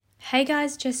Hey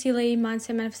guys, Jessie Lee,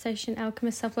 Mindset Manifestation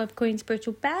Alchemist, Self-Love Queen,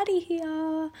 Spiritual Baddie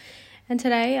here. And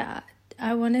today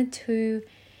I wanted to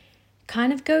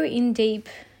kind of go in deep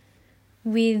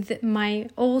with my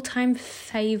all-time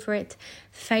favorite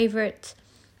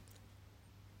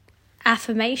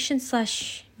affirmation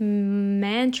 /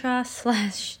 mantra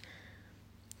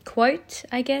 / quote,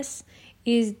 I guess,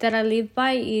 is that I live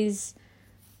by is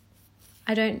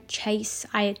I don't chase,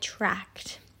 I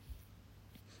attract.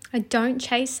 I don't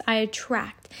chase, I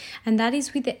attract. And that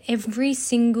is with every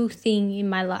single thing in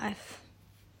my life.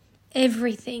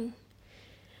 Everything.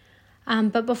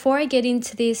 But before I get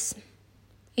into this,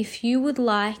 if you would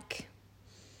like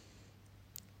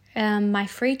my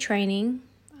free training,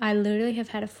 I literally have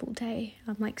had a full day.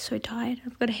 I'm like so tired.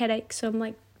 I've got a headache, so I'm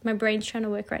like, my brain's trying to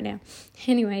work right now.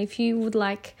 Anyway, if you would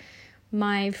like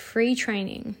my free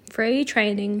training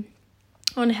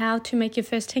on how to make your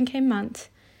first 10K month,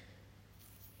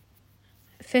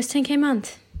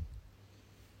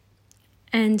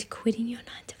 and quitting your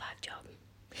 9-to-5 job.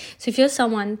 So if you're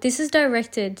someone, this is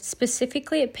directed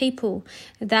specifically at people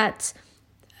that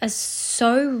are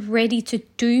so ready to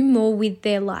do more with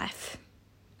their life.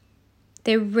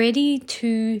 They know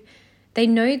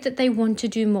that they want to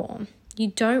do more. You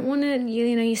don't want to,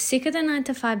 you're sick of the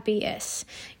 9-to-5 BS.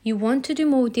 You want to do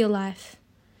more with your life,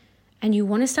 and you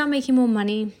want to start making more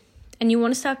money, and you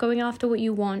want to start going after what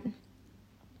you want.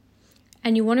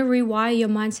 And you want to rewire your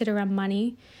mindset around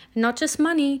money. And not just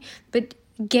money, but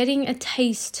getting a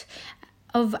taste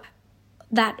of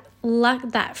that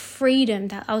freedom,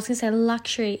 that I was going to say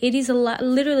luxury. It is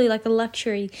literally like a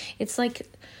luxury. It's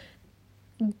like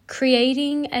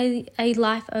creating a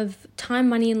life of time,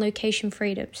 money, and location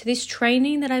freedom. So this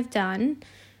training that I've done,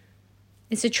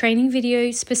 it's a training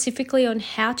video specifically on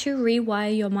how to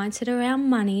rewire your mindset around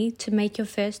money to make your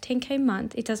first 10K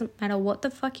month. It doesn't matter what the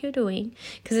fuck you're doing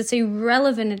because it's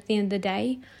irrelevant at the end of the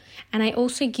day. And I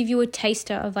also give you a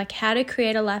taster of like how to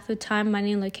create a life of time,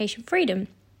 money, and location freedom.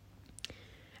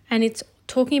 And it's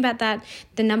talking about that,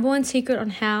 the number one secret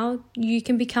on how you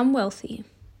can become wealthy.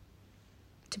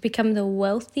 To become the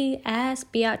wealthy ass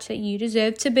biatch that you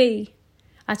deserve to be.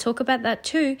 I talk about that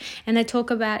too, and I talk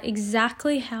about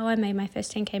exactly how I made my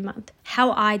first 10K month,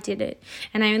 how I did it.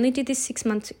 And I only did this 6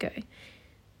 months ago.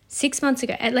 6 months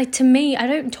ago. And like, to me, I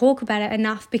don't talk about it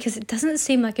enough because it doesn't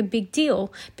seem like a big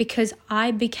deal because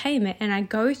I became it, and I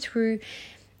go through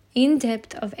in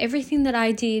depth of everything that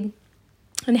I did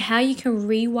and how you can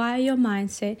rewire your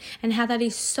mindset and how that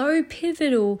is so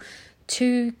pivotal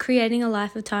to creating a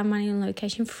life of time, money, and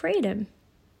location freedom.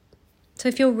 So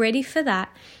if you're ready for that,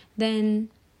 then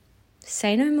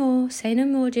say no more,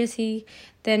 Jessie.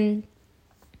 Then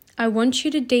I want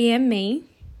you to DM me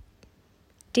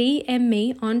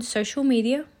on social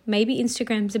media. Maybe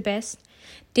Instagram's the best.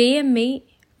 DM me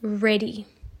ready.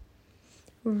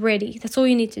 That's all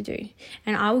you need to do.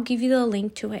 And I will give you the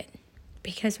link to it.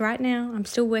 Because right now I'm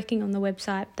still working on the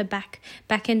website, the back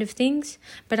end of things,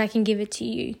 but I can give it to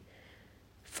you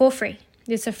for free.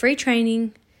 It's a free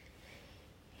training.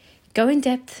 Go in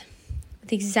depth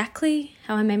with exactly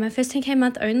how I made my first 10K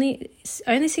month only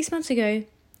 6 months ago,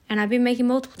 and I've been making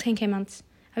multiple 10K months.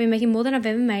 I've been making more than I've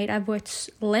ever made. I've worked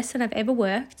less than I've ever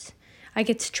worked. I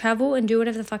get to travel and do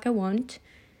whatever the fuck I want.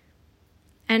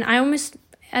 And I almost,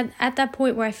 at that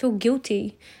point where I feel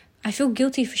guilty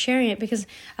for sharing it because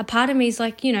a part of me is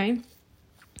like,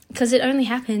 because it only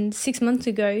happened 6 months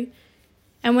ago.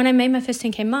 And when I made my first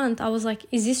 10K month, I was like,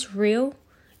 is this real?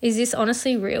 Is this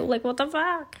honestly real? Like, what the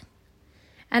fuck?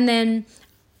 And then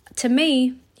to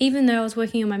me, even though I was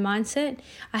working on my mindset,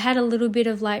 I had a little bit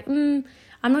of like, I'm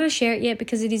not going to share it yet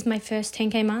because it is my first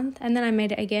 10K month. And then I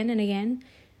made it again and again.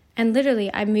 And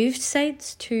literally, I moved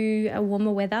states to a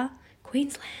warmer weather,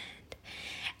 Queensland,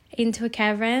 into a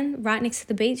caravan right next to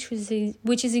the beach,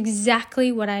 which is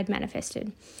exactly what I had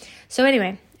manifested. So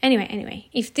anyway,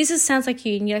 if this sounds like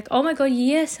you and you're like, oh my God,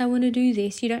 yes, I want to do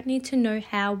this. You don't need to know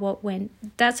how, what, when.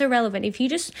 That's irrelevant. If you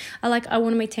just are like, I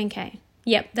want to make 10K.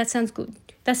 Yep, that sounds good.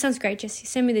 That sounds great, Jessie.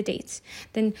 Send me the deets.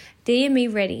 Then DM me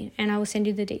ready and I will send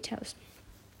you the details.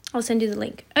 I'll send you the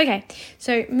link. Okay,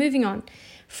 so moving on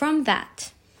from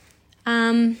that. What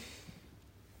am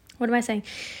I saying?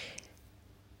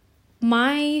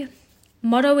 My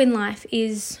motto in life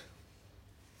is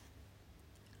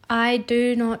I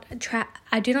do not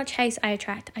chase, I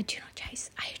attract. I do not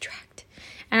chase, I attract.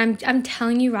 And I'm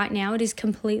telling you right now, it has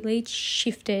completely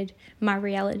shifted my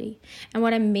reality. And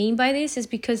what I mean by this is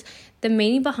because the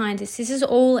meaning behind this is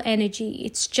all energy.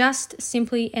 It's just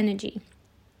simply energy.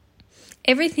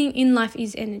 Everything in life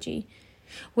is energy.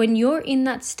 When you're in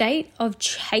that state of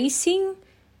chasing,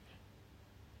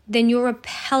 then you're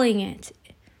repelling it.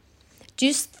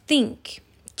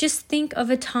 Just think of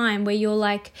a time where you're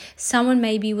like, someone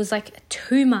maybe was like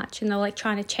too much and they're like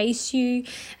trying to chase you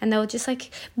and they were just like,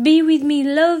 be with me,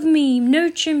 love me,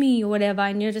 nurture me or whatever.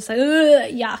 And you're just like,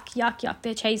 ugh, yuck.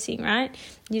 They're chasing, right?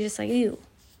 You're just like, ew.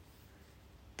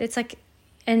 That's like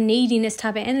a neediness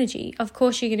type of energy. Of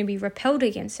course, you're going to be repelled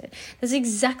against it. That's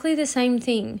exactly the same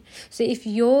thing. So if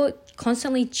you're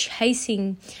constantly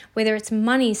chasing, whether it's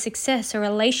money, success, or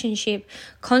relationship,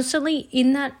 constantly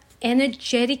in that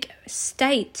energetic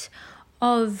state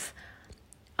of,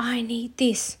 I need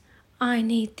this, I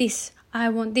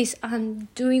want this, I'm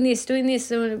doing this,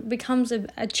 so it becomes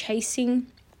a chasing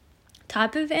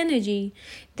type of energy,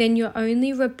 then you're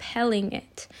only repelling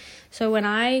it. So when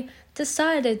I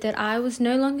decided that I was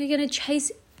no longer going to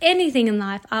chase anything in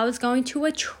life, I was going to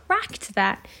attract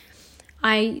that.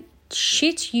 I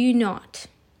shit you not,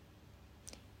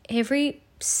 every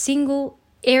single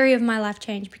area of my life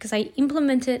changed because I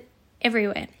implemented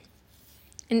everywhere,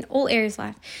 in all areas of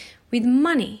life. With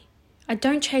money, I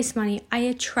don't chase money, I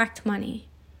attract money.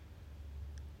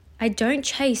 I don't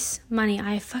chase money,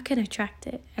 I fucking attract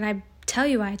it. And I tell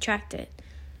you, I attract it.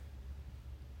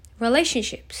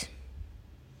 Relationships,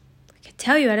 I can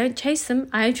tell you, I don't chase them,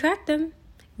 I attract them.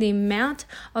 The amount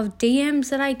of DMs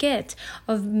that I get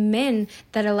of men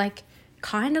that are like,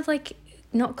 they're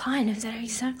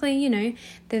exactly,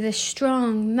 they're the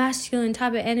strong, masculine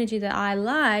type of energy that I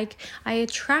like, I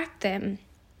attract them.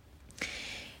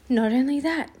 Not only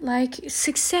that, like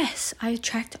success, I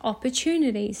attract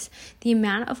opportunities. The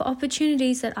amount of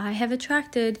opportunities that I have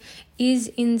attracted is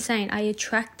insane. I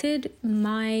attracted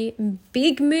my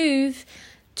big move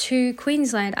to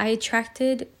Queensland. I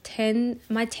attracted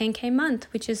my 10K month,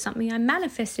 which is something I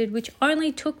manifested, which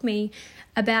only took me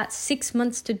about 6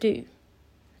 months to do.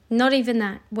 Not even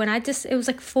that. It was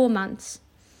like 4 months.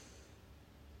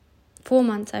 4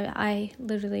 months I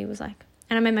literally was like,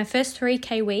 and I made my first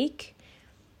 3K week.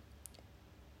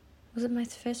 Was it my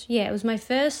first? Yeah, it was my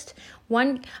first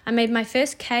one. I made my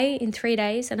first K in 3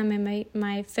 days and I made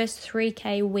my first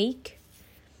 3K week.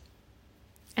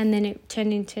 And then it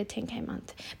turned into a 10K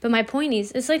month. But my point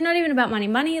is, it's like not even about money.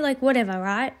 Money, like whatever,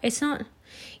 right? It's not,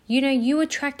 you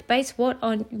attract based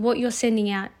on what you're sending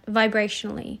out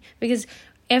vibrationally. Because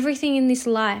everything in this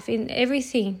life,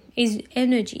 everything is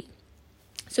energy.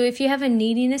 So if you have a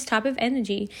neediness type of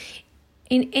energy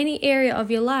in any area of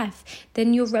your life,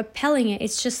 then you're repelling it.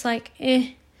 It's just like,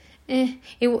 And the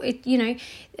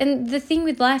thing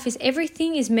with life is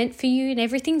everything is meant for you and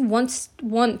everything wants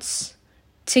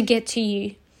to get to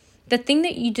you. The thing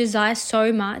that you desire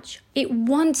so much, it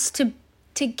wants to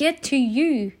get to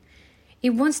you.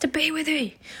 It wants to be with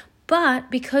you. But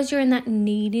because you're in that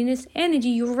neediness energy,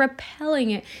 you're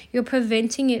repelling it. You're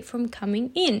preventing it from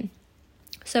coming in.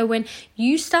 So when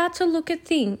you start to look at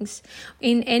things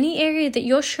in any area that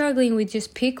you're struggling with,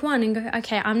 just pick one and go,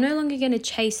 okay, I'm no longer going to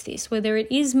chase this. Whether it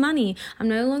is money, I'm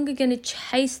no longer going to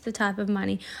chase the type of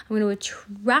money. I'm going to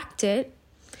attract it.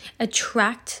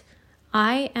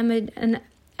 I am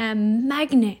a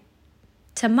magnet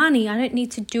to money. I don't need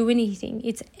to do anything.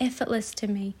 It's effortless to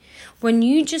me. When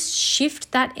you just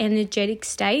shift that energetic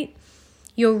state,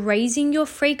 you're raising your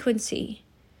frequency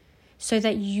so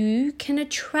that you can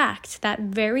attract that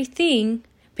very thing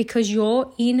because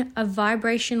you're in a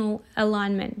vibrational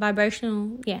alignment. A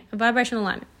vibrational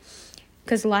alignment.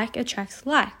 Because like attracts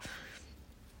like.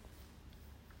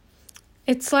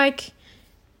 It's like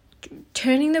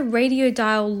turning the radio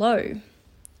dial low.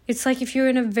 It's like if you're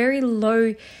in a very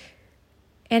low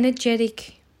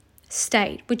energetic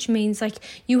state, which means like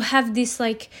you have this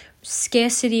like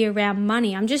scarcity around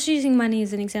money. I'm just using money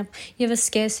as an example. You have a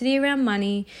scarcity around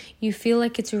money. You feel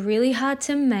like it's really hard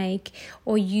to make,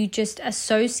 or you just are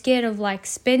so scared of like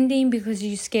spending because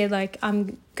you're scared like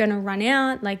I'm gonna run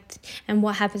out, like, and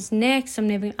what happens next? I'm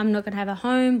not gonna have a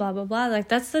home, blah blah blah. Like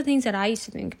that's the things that I used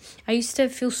to think. I used to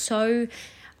feel so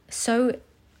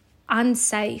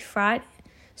unsafe, right?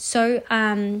 So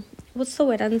what's the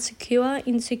word?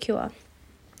 Insecure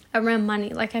around money.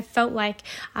 Like I felt like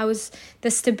I was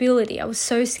the stability. I was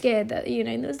so scared that, there's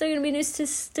not going to be no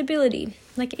stability.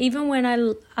 Like even when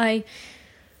I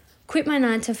quit my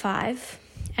 9 to 5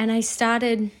 and I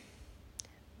started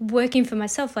working for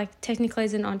myself, like technically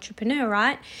as an entrepreneur,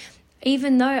 right?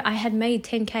 Even though I had made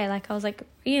 10K, like I was like,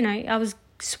 I was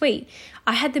sweet.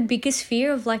 I had the biggest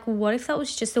fear of like, what if that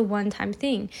was just a one-time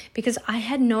thing? Because I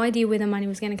had no idea where the money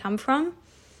was going to come from.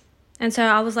 And so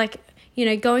I was like,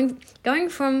 going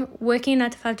from working a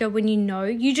 9-to-5 job when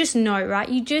you just know, right?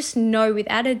 You just know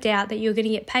without a doubt that you're going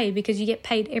to get paid because you get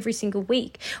paid every single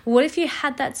week. What if you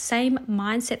had that same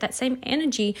mindset, that same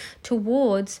energy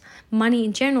towards money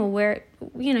in general, where,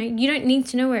 you don't need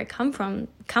to know where it comes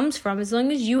from, as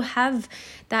long as you have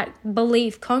that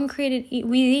belief concreted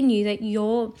within you that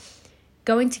you're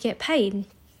going to get paid.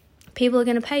 People are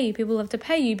going to pay you. People have to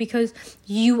pay you because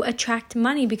you attract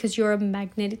money, because you're a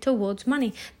magnet towards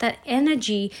money. That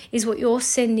energy is what you're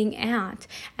sending out,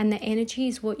 and the energy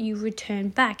is what you return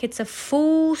back. It's a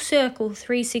full circle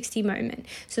 360 moment.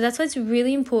 So that's why it's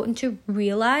really important to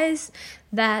realize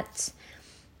that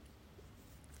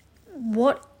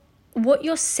what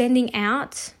you're sending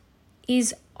out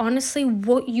is honestly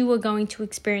what you are going to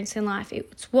experience in life.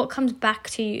 It's what comes back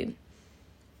to you.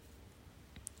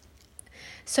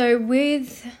 So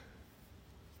with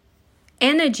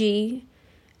energy,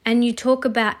 and you talk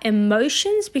about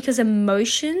emotions, because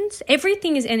emotions,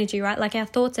 everything is energy, right? Like our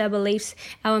thoughts, our beliefs,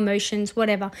 our emotions,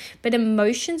 whatever. But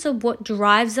emotions are what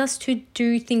drives us to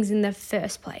do things in the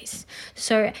first place.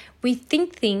 So we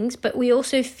think things, but we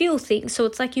also feel things. So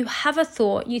it's like you have a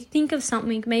thought, you think of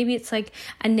something, maybe it's like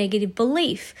a negative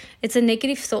belief. It's a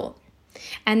negative thought.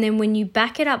 And then when you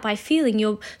back it up by feeling,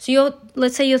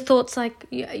 let's say your thoughts, like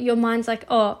your mind's like,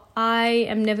 oh, I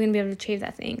am never going to be able to achieve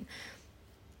that thing.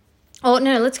 Oh,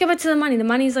 no, let's go back to the money. The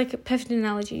money is like a perfect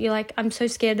analogy. You're like, I'm so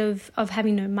scared of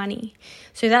having no money.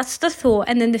 So that's the thought.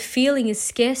 And then the feeling is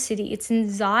scarcity. It's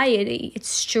anxiety. It's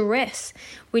stress,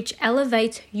 which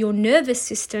elevates your nervous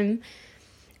system.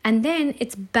 And then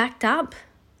it's backed up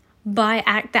by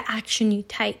the action you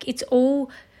take. It's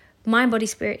all mind, body,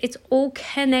 spirit. It's all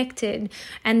connected.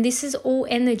 And this is all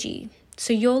energy.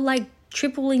 So you're like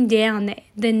tripling down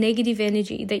the negative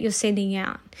energy that you're sending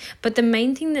out. But the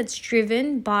main thing that's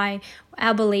driven by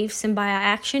our beliefs and by our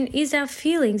action is our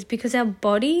feelings, because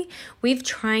we've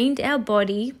trained our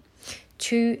body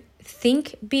to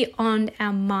think beyond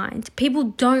our mind. People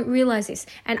don't realize this.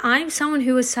 And I'm someone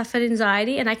who has suffered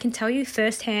anxiety, and I can tell you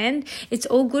firsthand, it's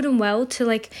all good and well to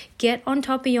like get on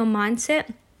top of your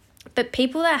mindset. But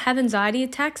people that have anxiety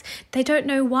attacks, they don't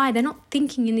know why. They're not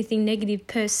thinking anything negative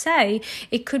per se.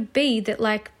 It could be that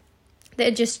like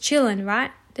they're just chilling,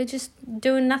 right? They're just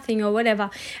doing nothing or whatever.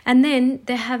 And then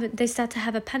they start to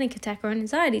have a panic attack or an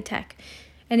anxiety attack.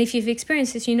 And if you've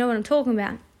experienced this, you know what I'm talking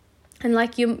about. And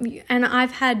like and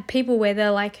I've had people where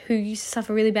they're like, who used to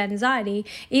suffer really bad anxiety,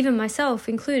 even myself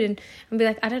included, and be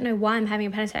like, I don't know why I'm having a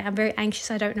panic attack. I'm very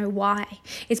anxious. I don't know why.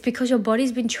 It's because your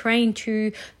body's been trained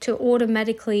to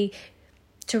automatically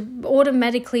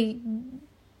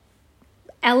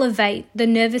elevate the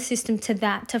nervous system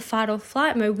to fight or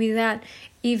flight mode without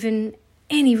even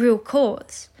any real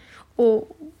cause, or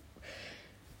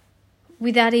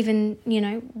without even,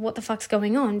 what the fuck's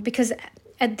going on. Because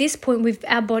at this point,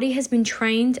 our body has been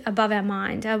trained above our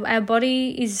mind. Our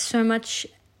body is so much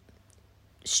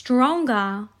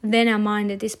stronger than our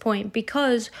mind at this point,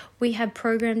 because we have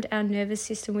programmed our nervous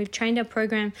system. We've trained our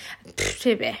program.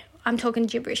 I'm talking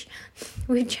gibberish.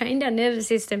 We've trained our nervous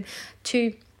system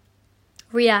to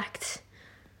react.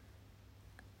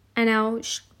 And our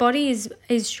body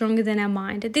is stronger than our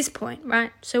mind at this point,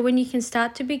 right? So when you can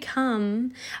start to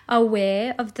become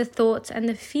aware of the thoughts and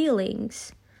the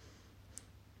feelings,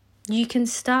 you can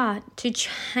start to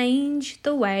change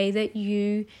the way that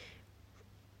you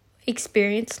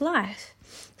experience life.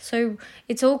 So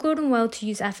it's all good and well to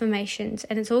use affirmations,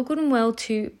 and it's all good and well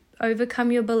to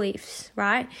overcome your beliefs,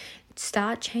 right?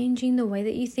 Start changing the way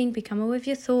that you think, become aware of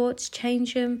your thoughts,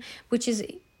 change them, which is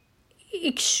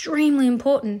extremely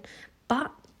important,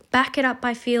 but back it up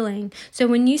by feeling. So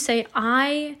when you say,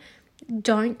 I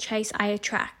don't chase, I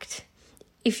attract,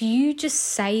 if you just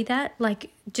say that, like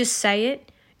just say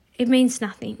it, it means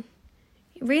nothing.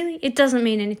 Really, it doesn't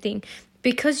mean anything,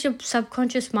 because your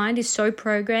subconscious mind is so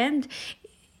programmed,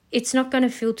 it's not going to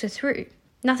filter through.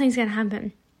 Nothing's going to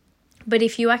happen. But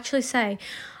if you actually say,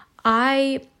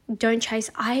 I don't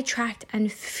chase, I attract,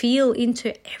 and feel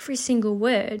into every single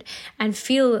word and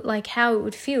feel like how it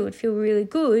would feel really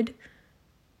good.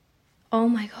 Oh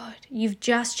my God, you've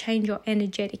just changed your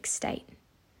energetic state.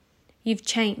 You've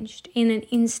changed in an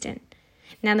instant.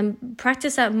 Now, to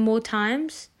practice that more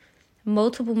times,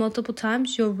 multiple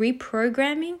times, you're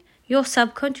reprogramming your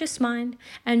subconscious mind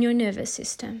and your nervous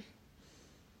system.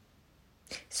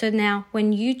 So now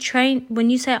when you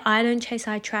say I don't chase,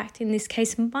 I attract, in this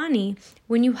case money,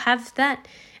 when you have that,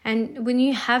 and when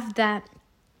you have that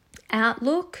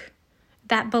outlook,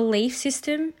 that belief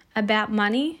system about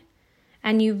money,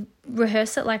 and you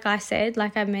rehearse it like I said,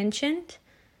 like I mentioned,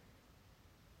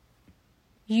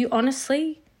 you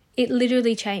honestly, it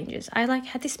literally changes. I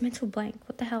had this mental blank.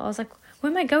 What the hell? I was like,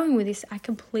 where am I going with this? I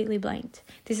completely blanked.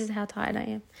 This is how tired I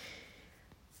am.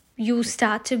 You'll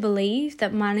start to believe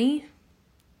that money,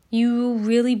 you will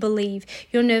really believe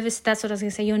your that's what I was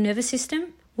going to say, your nervous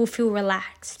system will feel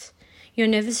relaxed. Your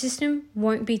nervous system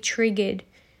won't be triggered,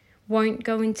 won't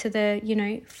go into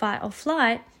the, fight or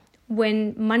flight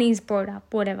when money's brought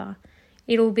up, whatever.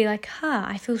 It'll be like,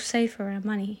 I feel safe around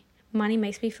money. Money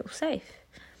makes me feel safe.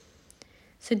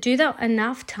 So do that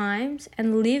enough times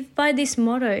and live by this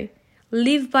motto.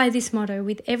 Live by this motto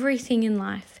with everything in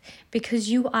life, because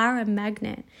you are a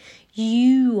magnet.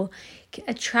 You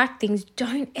attract things.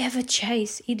 Don't ever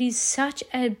chase. It is such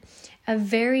a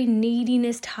very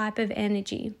neediness type of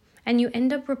energy, and you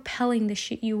end up repelling the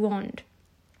shit you want.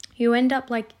 You end up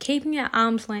keeping at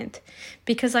arm's length,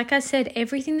 because like I said,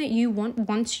 everything that you want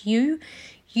wants you.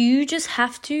 You just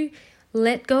have to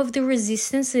let go of the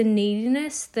resistance, the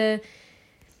neediness, the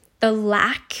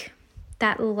lack,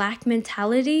 that lack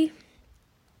mentality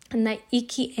and that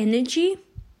icky energy,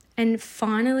 and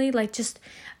finally just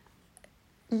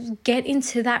get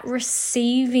into that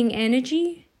receiving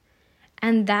energy.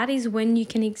 And that is when you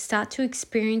can start to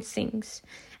experience things.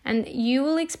 And you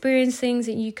will experience things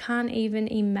that you can't even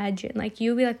imagine.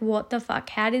 You'll be like, what the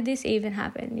fuck? How did this even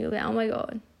happen? You'll be like, oh my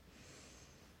God.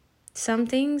 Some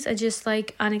things are just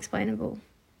unexplainable.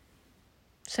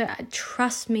 So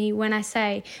trust me when I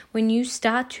say, when you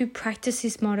start to practice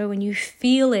this motto, when you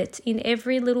feel it in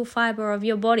every little fiber of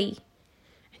your body,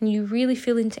 and you really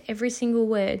feel into every single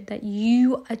word, that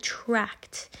you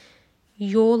attract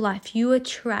your life, you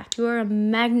are a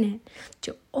magnet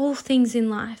to all things in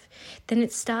life, then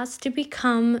it starts to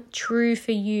become true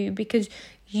for you, because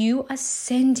you are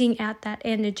sending out that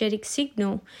energetic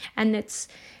signal, and it's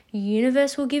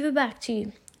universe will give it back to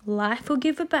you. Life will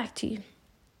give it back to you.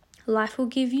 Life will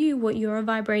give you what you're a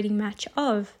vibrating match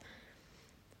of.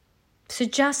 So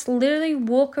just literally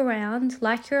walk around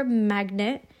like you're a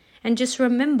magnet, and just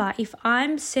remember, if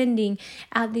I'm sending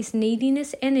out this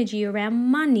neediness energy around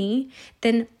money,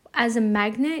 then as a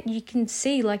magnet, you can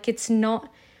see it's not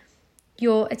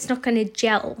going to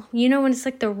gel. When it's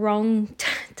the wrong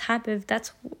type of,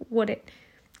 that's what it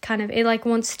kind of, it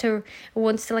wants to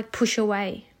push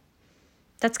away.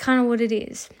 That's kind of what it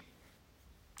is.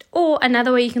 Or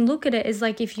another way you can look at it is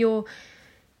if you're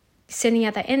sending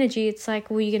out that energy, it's you're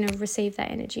going to receive that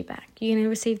energy back. You're going to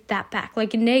receive that back.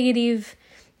 Negative,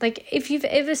 if you've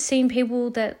ever seen people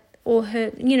that, or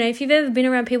heard, if you've ever been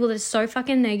around people that are so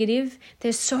fucking negative,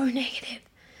 they're so negative.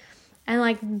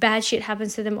 And bad shit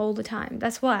happens to them all the time.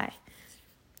 That's why.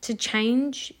 To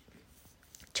change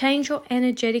your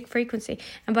energetic frequency.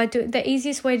 And the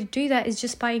easiest way to do that is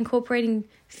just by incorporating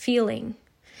feeling.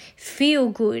 Feel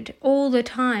good all the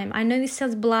time. I know this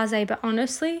sounds blasé, but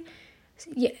honestly,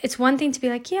 it's one thing to be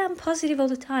I'm positive all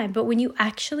the time. But when you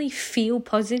actually feel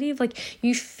positive,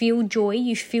 you feel joy,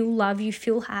 you feel love, you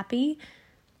feel happy,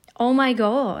 oh my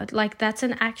God, that's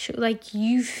an actual,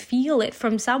 you feel it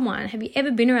from someone. Have you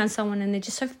ever been around someone and they're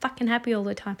just so fucking happy all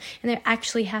the time, and they're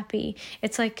actually happy?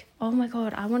 It's oh my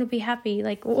God, I want to be happy.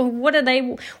 What do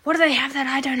they have that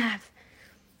I don't have?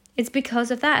 It's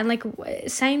because of that.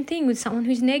 And same thing with someone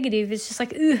who's negative. It's just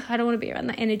ugh, I don't want to be around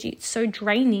that energy. It's so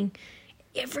draining.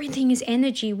 Everything is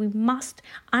energy. We must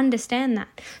understand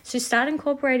that. So start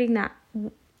incorporating that.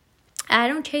 I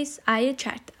don't chase, I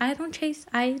attract. I don't chase,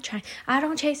 I attract. I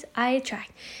don't chase, I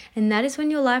attract. And that is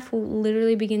when your life will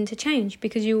literally begin to change,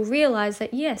 because you will realize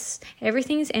that yes,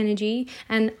 everything is energy,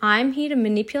 and I'm here to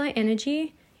manipulate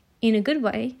energy in a good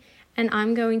way, and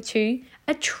I'm going to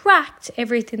attract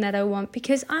everything that I want,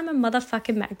 because I'm a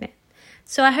motherfucking magnet.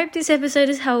 So I hope this episode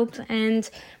has helped, and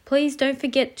please don't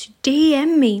forget to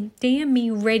DM me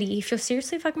ready. If you're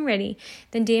seriously fucking ready,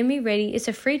 then DM me ready. It's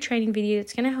a free training video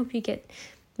that's going to help you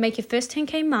make your first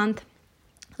 10K month.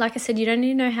 Like I said, you don't need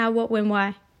to know how, what, when,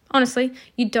 why. Honestly,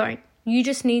 you don't. You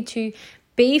just need to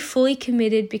be fully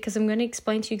committed, because I'm going to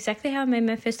explain to you exactly how I made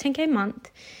my first 10K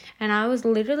month. And I was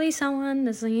literally someone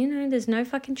that's there's no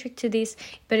fucking trick to this,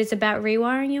 but it's about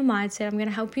rewiring your mindset. I'm going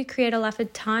to help you create a life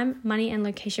of time, money, and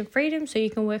location freedom, so you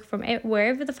can work from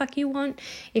wherever the fuck you want.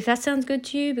 If that sounds good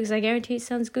to you, because I guarantee it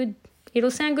sounds good.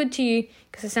 It'll sound good to you,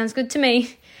 because it sounds good to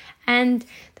me. And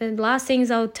the last thing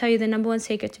is, I'll tell you the number one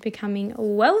secret to becoming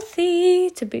wealthy,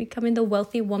 to becoming the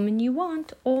wealthy woman you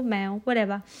want, or male,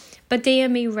 whatever. But DM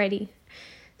me ready.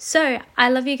 So I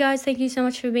love you guys. Thank you so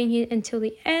much for being here until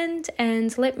the end.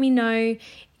 And let me know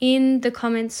in the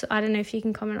comments. I don't know if you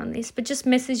can comment on this, but just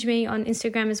message me on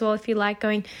Instagram as well if you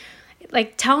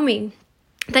tell me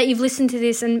that you've listened to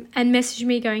this, and message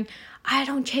me going, I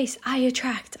don't chase, I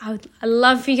attract. I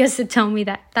love for you guys to tell me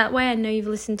that. That way I know you've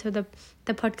listened to the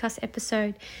podcast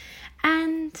episode.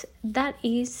 And that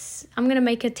is, I'm going to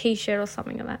make a t-shirt or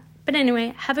something like that. But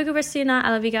anyway, have a good rest of your night.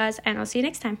 I love you guys, and I'll see you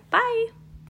next time. Bye.